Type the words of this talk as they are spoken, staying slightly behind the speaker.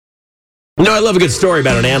No, I love a good story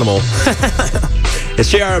about an animal. It's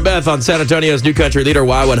JR and Beth on San Antonio's New Country Leader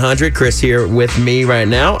Y100. Chris here with me right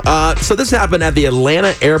now. So this happened at the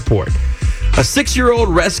Atlanta airport. A 6-year-old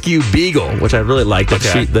rescue beagle, which I really like,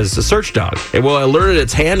 that's a search dog. It alerted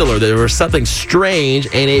its handler that there was something strange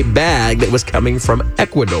in a bag that was coming from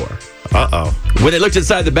Ecuador. Uh-oh. When they looked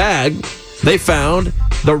inside the bag, they found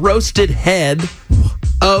the roasted head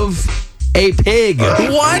of a pig.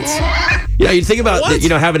 What? Yeah, you think about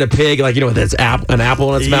having a pig, that's an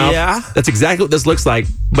apple in its mouth. Yeah. That's exactly what this looks like,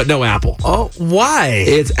 but no apple. Oh, why?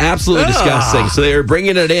 It's absolutely disgusting. So they were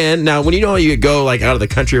bringing it in. Now, when you go out of the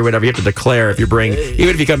country or whatever, you have to declare if you're bringing, even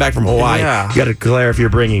if you come back from Hawaii, you got to declare if you're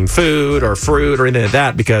bringing food or fruit or anything like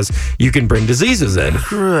that, because you can bring diseases in.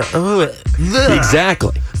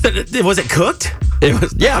 Exactly. Was it cooked? It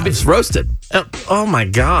was, it's roasted. Oh my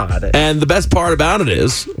God. And the best part about it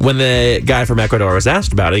is when the guy from Ecuador was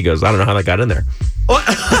asked about it, he goes, I don't know how that got in there. What?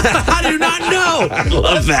 I do not know. I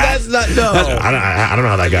love that. That's not, no. I don't know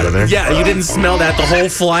how that got in there. Yeah, you didn't smell that the whole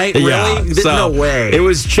flight? Really? Yeah, No way. It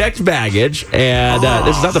was checked baggage, and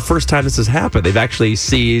this is not the first time this has happened. They've actually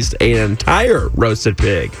seized an entire roasted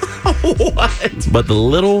pig. What? But the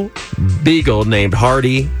little beagle named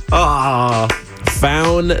Hardy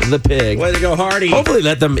found the pig. Way to go, Hardy. Hopefully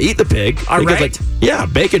let them eat the pig. All right.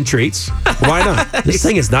 Bacon treats. Why not? This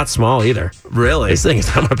thing is not small either. Really? This thing is,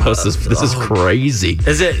 I'm going to post this. This is crazy.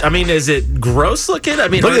 Is it gross looking? I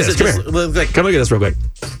mean, look at this. Come look at this real quick.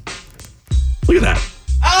 Look at that.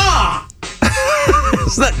 Ah!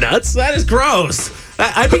 Isn't that nuts? That is gross.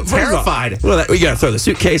 I'd be terrified. Well, we got to throw the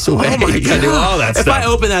suitcase away. Oh my God. You got to do all that stuff. If I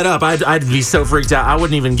open that up, I'd be so freaked out. I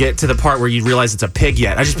wouldn't even get to the part where you realize it's a pig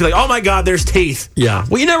yet. I'd just be like, oh my God, there's teeth. Yeah.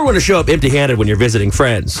 Well, you never want to show up empty-handed when you're visiting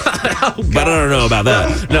friends. But I don't know about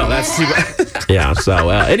that. No, that's too bad. Yeah. So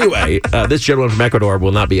anyway, this gentleman from Ecuador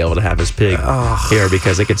will not be able to have his pig here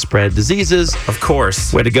because it could spread diseases. Of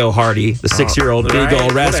course. Way to go, Hardy. The 6-year-old beagle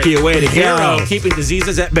rescue. Way to hero go. keeping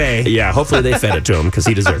diseases at bay. Yeah. Hopefully they fed it to him because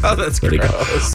he deserved it. Oh, that's Way to gross. go.